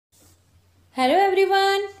Hello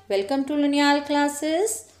everyone, welcome to Lineal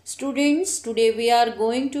classes. Students, today we are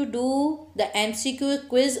going to do the MCQ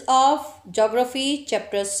quiz of Geography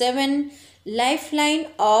Chapter 7 Lifeline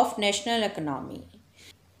of National Economy.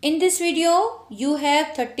 In this video, you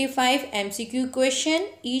have 35 MCQ question.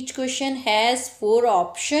 Each question has 4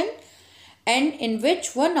 options and in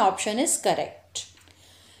which one option is correct.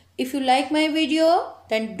 If you like my video,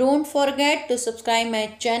 then don't forget to subscribe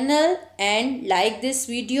my channel and like this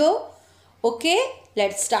video. Okay,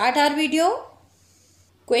 let's start our video.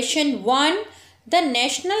 Question 1. The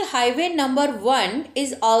National Highway number 1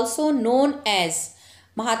 is also known as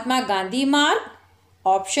Mahatma Gandhi Marg.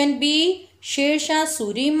 Option B, Sher Shah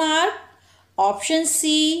Suri Marg. Option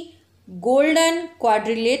C, Golden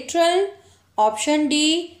Quadrilateral. Option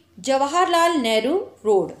D, Jawaharlal Nehru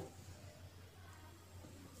Road.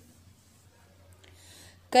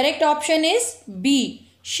 Correct option is B,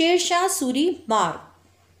 Sher Shah Suri Marg.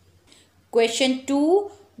 Question 2.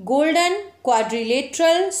 Golden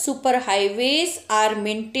Quadrilateral Superhighways are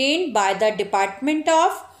maintained by the Department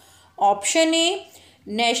of Option A,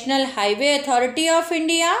 National Highway Authority of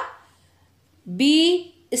India.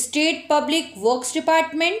 B, State Public Works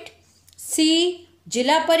Department. C,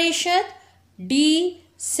 Jila Parishad. D,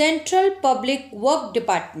 Central Public Work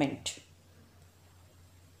Department.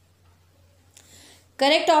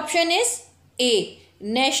 Correct option is A,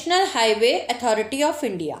 National Highway Authority of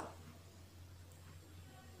India.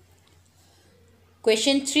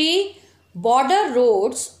 Question 3. Border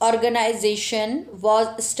Roads Organization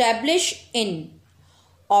was established in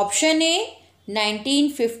Option A,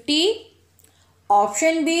 1950.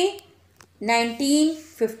 Option B,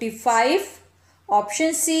 1955.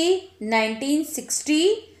 Option C,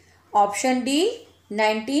 1960. Option D,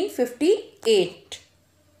 1958.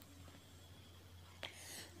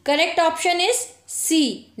 Correct option is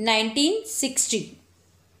C, 1960.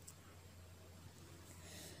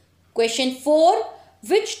 Question 4.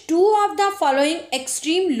 Which two of the following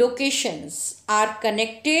extreme locations are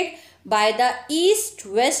connected by the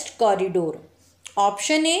east-west corridor?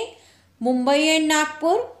 Option A, Mumbai and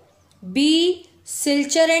Nagpur. B,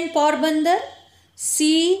 Silchar and Porbandar.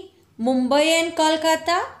 C, Mumbai and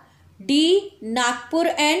Kolkata. D, Nagpur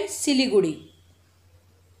and Siliguri.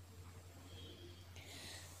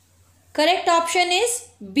 Correct option is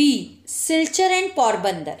B, Silchar and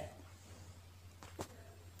Porbandar.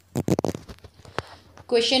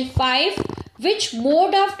 Question 5. Which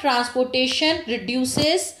mode of transportation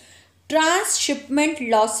reduces transshipment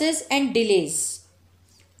losses and delays?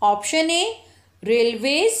 Option A,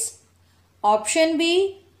 railways. Option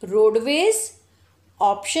B, roadways.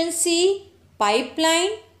 Option C, pipeline.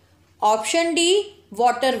 Option D,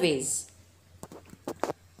 waterways.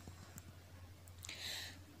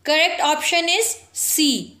 Correct option is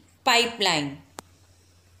C, pipeline.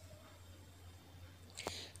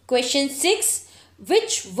 Question 6.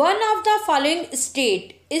 Which one of the following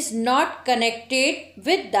state is not connected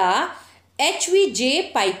with the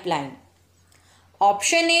HVJ pipeline?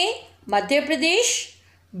 Option A, Madhya Pradesh.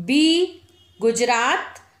 B,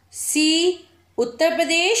 Gujarat. C, Uttar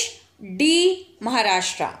Pradesh. D,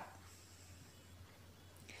 Maharashtra.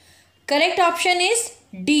 Correct option is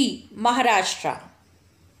D, Maharashtra.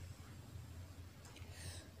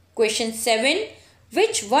 Question 7.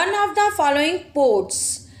 Which one of the following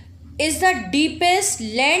ports is the deepest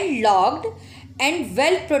landlocked and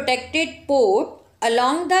well-protected port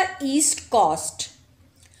along the east coast?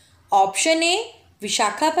 Option A,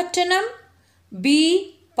 Visakhapatnam.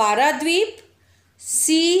 B, Paradweep.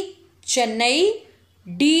 C, Chennai.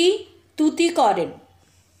 D, Tuticorin.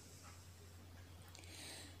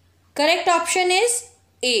 Correct option is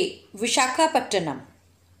A, Visakhapatnam.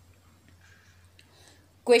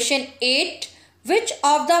 Question 8. Which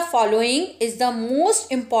of the following is the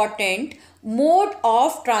most important mode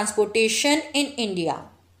of transportation in India?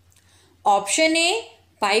 Option A,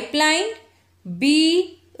 pipeline.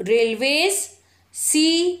 B, railways.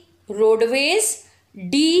 C, roadways.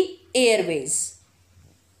 D, airways.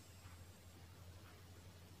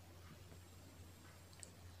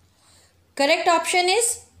 Correct option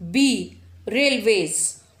is B,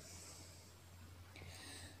 railways.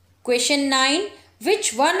 Question 9.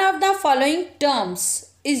 Which one of the following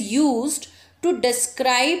terms is used to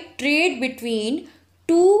describe trade between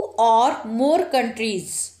two or more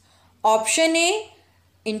countries? Option A,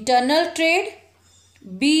 internal trade.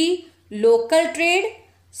 B, local trade.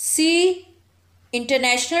 C,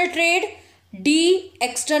 international trade. D,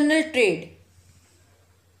 external trade.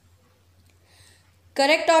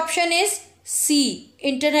 Correct option is C,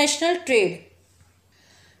 international trade.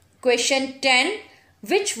 Question 10.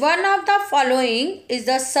 Which one of the following is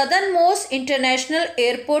the southernmost international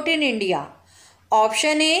airport in India?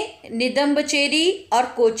 Option A निदम्बचेरी और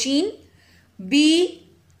Cochin, B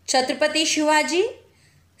Chhatrapati Shivaji,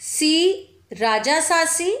 C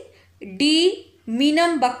राजासासी, D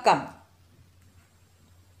मीनमबक्कम।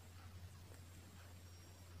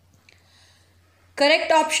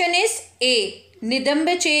 Correct option is a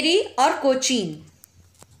निदम्बचेरी और Cochin.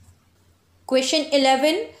 Question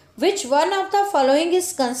 11. Which one of the following is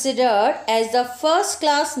considered as the first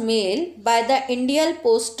class mail by the Indian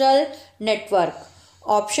Postal Network?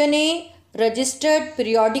 Option A registered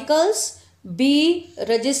periodicals, B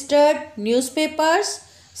registered newspapers,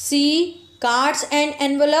 C cards and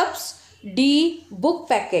envelopes, D book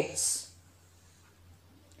packets.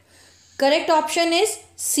 Correct option is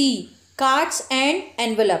C cards and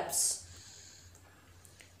envelopes.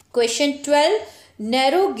 Question 12.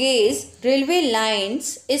 Narrow gauge railway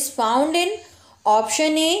lines is found in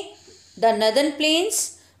option A the northern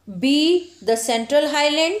plains, B the central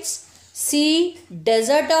highlands, C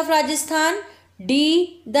desert of Rajasthan,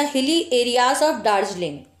 D the hilly areas of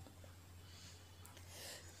Darjeeling.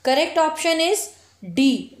 Correct option is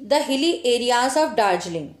D the hilly areas of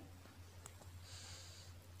Darjeeling.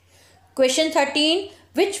 Question 13.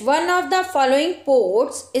 Which one of the following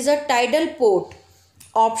ports is a tidal port?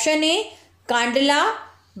 Option A Kandla,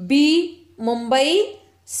 B Mumbai,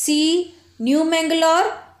 C New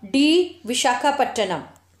Mangalore, D Vishakhapatnam.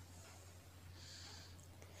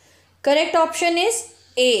 Correct option is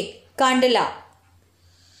A Kandla.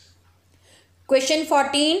 Question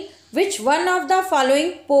 14. Which one of the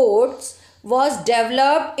following ports was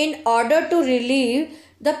developed in order to relieve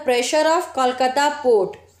the pressure of Kolkata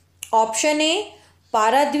port? Option A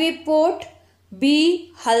Paradweep port,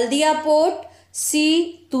 B Haldia port,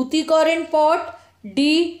 C Tuticorin port,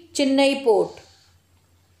 D Chennai port.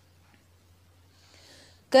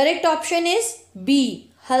 Correct option is B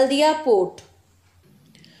Haldia port.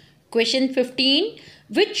 Question 15.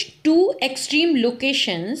 Which two extreme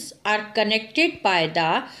locations are connected by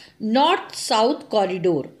the north-south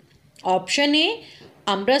corridor? Option A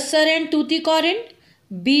Amritsar and Tuticorin,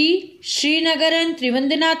 B Srinagar and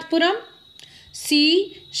Trivandinathpuram,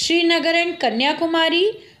 C Srinagar and Kanyakumari,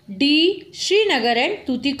 D Srinagar and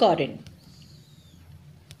Tuticorin.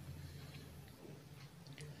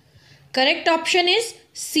 Correct option is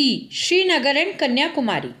C Srinagar and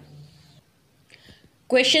Kanyakumari.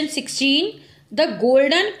 Question 16. The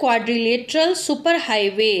golden quadrilateral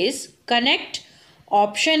superhighways connect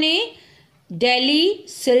option A Delhi,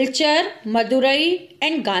 Silchar, Madurai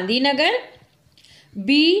and Gandhinagar,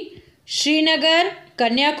 B Srinagar,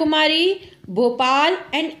 Kanyakumari, Bhopal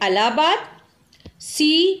and Allahabad,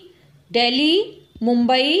 C Delhi,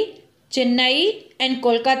 Mumbai, Chennai and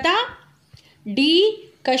Kolkata, D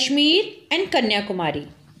Kashmir and Kanyakumari.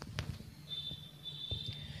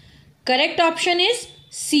 Correct option is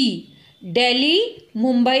C Delhi,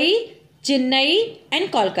 Mumbai, Chennai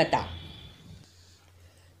and Kolkata.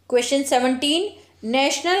 Question 17.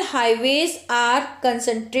 National highways are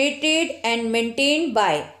concentrated and maintained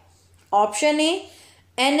by option A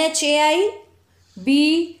NHAI,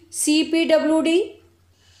 B CPWD,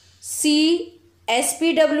 C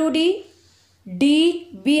SPWD, D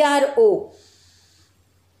BRO.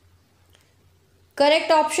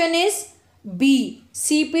 Correct option is B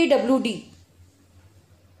CPWD.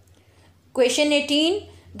 Question 18.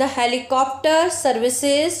 The helicopter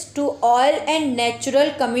services to Oil and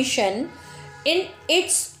Natural Commission in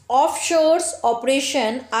its offshore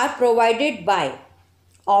operation are provided by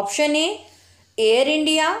option A Air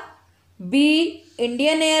India, B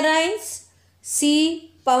Indian Airlines,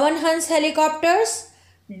 C Pawan Hans Helicopters,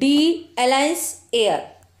 D Alliance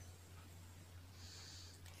Air.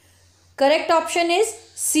 Correct option is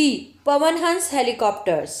C Pawan Hans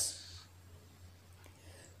Helicopters.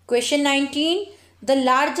 Question 19. The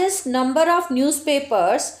largest number of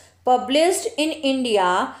newspapers published in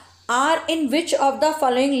India are in which of the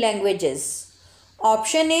following languages?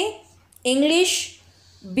 Option A English,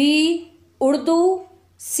 B Urdu,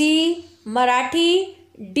 C Marathi,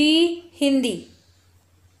 D Hindi.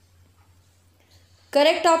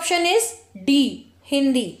 Correct option is D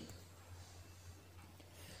Hindi.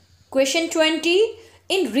 Question 20.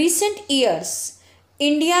 In recent years,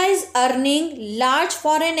 India is earning large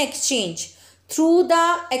foreign exchange through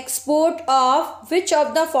the export of which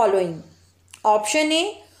of the following? Option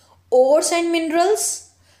A ores and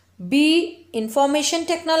minerals, B information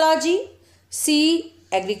technology, C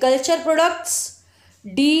agriculture products,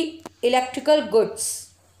 D electrical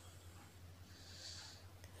goods.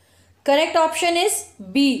 Correct option is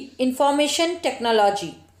B information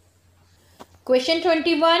technology. Question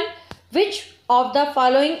 21. Which of the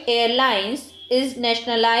following airlines is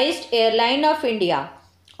nationalized airline of India?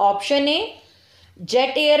 Option A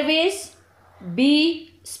Jet Airways,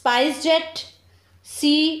 B. SpiceJet,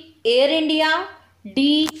 C. Air India,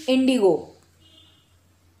 D. Indigo.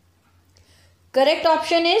 Correct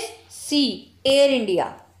option is C. Air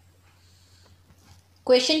India.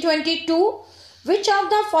 Question 22. Which of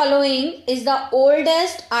the following is the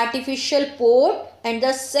oldest artificial port and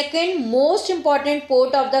the second most important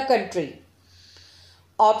port of the country?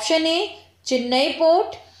 Option A. Chennai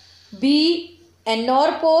Port, B.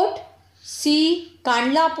 Ennore Port, C.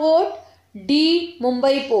 Kandla Port, D.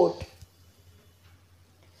 Mumbai Port.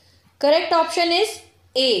 Correct option is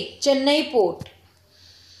A. Chennai Port.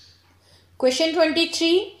 Question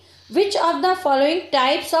 23. Which of the following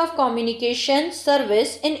types of communication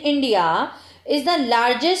service in India is the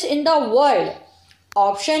largest in the world?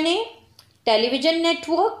 Option A. Television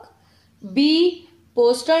network, B.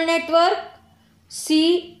 Postal network,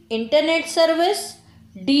 C. Internet service,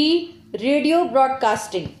 D. Radio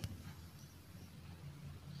broadcasting.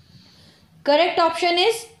 Correct option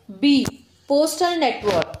is B. Postal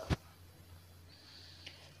network.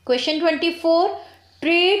 Question 24.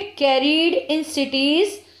 Trade carried in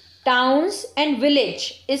cities, towns and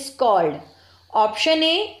village is called. Option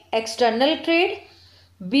A. External trade,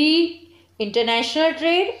 B. International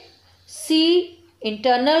trade, C.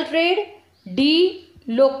 Internal trade, D.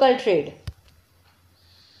 Local trade.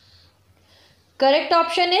 Correct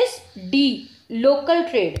option is D. Local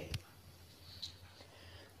trade.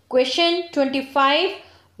 Question 25.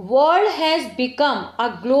 World has become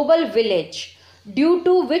a global village due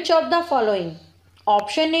to which of the following?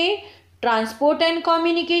 Option A. Transport and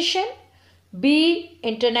communication, B.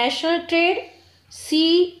 International trade,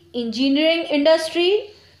 C. Engineering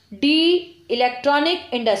industry, D. Electronic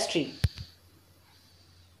industry.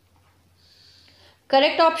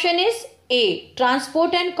 Correct option is A.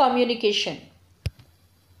 Transport and communication.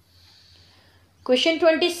 Question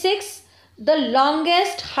 26. The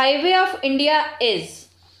longest highway of India is?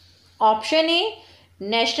 Option A.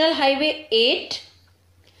 National Highway 8,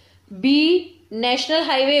 B. National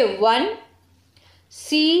Highway 1,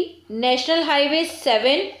 C. National Highway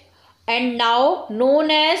 7 and now known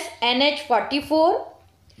as NH 44,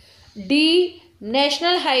 D.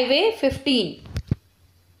 National Highway 15.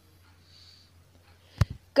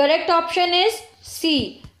 Correct option is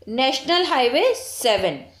C. National Highway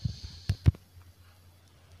 7.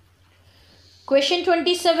 Question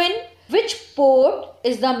 27. Which port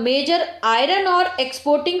is the major iron ore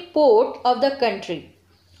exporting port of the country?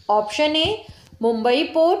 Option A.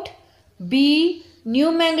 Mumbai Port, B.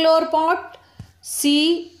 New Mangalore Port,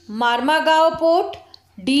 C. Marmagao Port,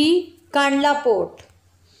 D. Kandla Port.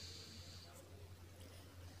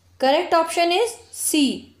 Correct option is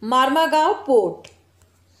C. Marmagao Port.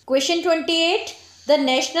 Question 28. The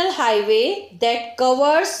national highway that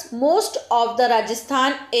covers most of the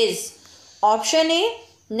Rajasthan is? Option A.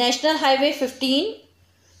 National Highway 15,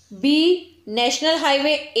 B. National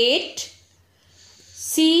Highway 8,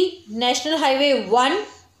 C. National Highway 1,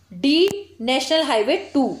 D. National Highway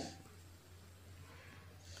 2.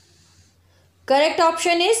 Correct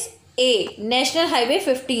option is A. National Highway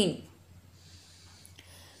 15.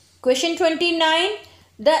 Question 29.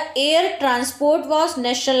 The air transport was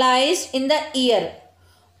nationalized in the year?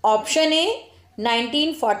 Option A.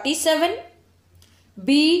 1947,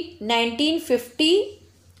 B. 1950,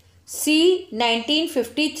 C.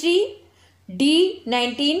 1953, D.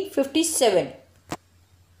 1957.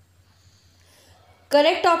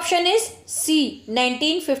 Correct option is C.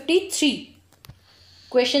 1953.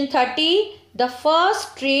 Question 30. The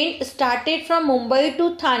first train started from Mumbai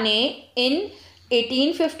to Thane in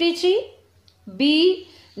 1853, B.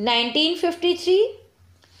 1953,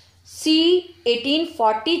 C.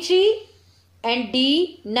 1843 and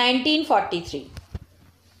D. 1943.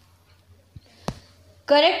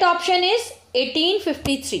 Correct option is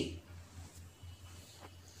 1853.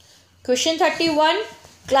 Question 31.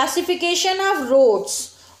 Classification of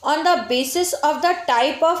roads on the basis of the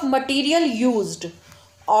type of material used.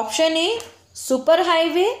 Option A.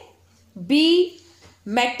 Superhighway, B.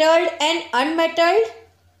 Metalled and unmetalled,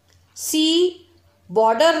 C.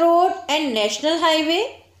 Border road and national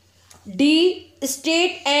highway, D.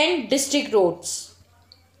 State and district roads.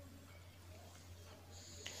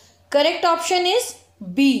 Correct option is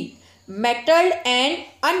B. Metalled and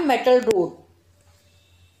unmetalled road.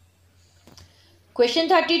 Question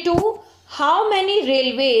 32. How many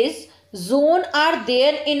railways zone are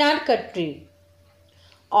there in our country?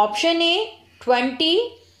 Option A.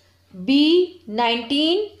 20, B.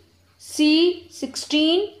 19, C.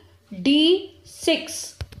 16, D.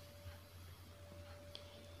 6.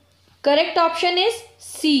 Correct option is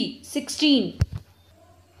C. 16.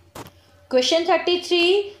 Question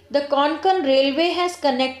 33. The Konkan Railway has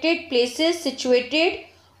connected places situated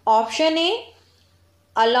option A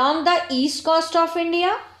along the east coast of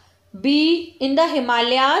India, B in the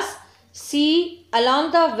Himalayas, C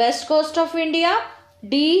along the west coast of India,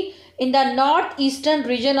 D in the northeastern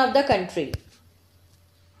region of the country.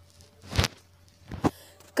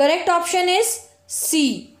 Correct option is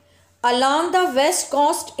C along the west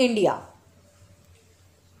coast India.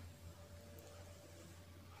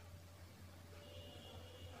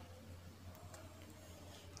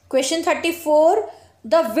 Question 34.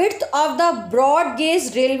 The width of the broad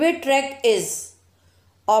gauge railway track is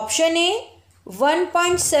option A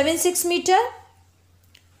 1.76 meter,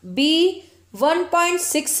 B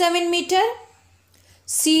 1.67 meter,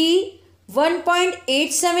 C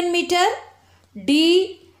 1.87 meter,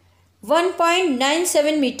 D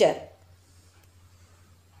 1.97 meter.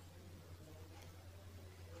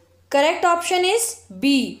 Correct option is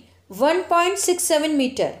B 1.67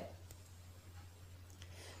 meter.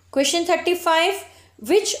 Question 35.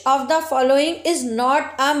 Which of the following is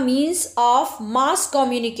not a means of mass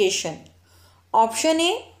communication? Option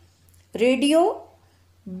A radio,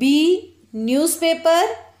 B newspaper,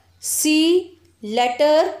 C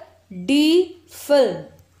letter, D film.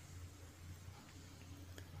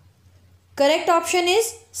 Correct option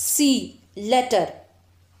is C letter.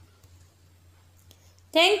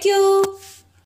 Thank you.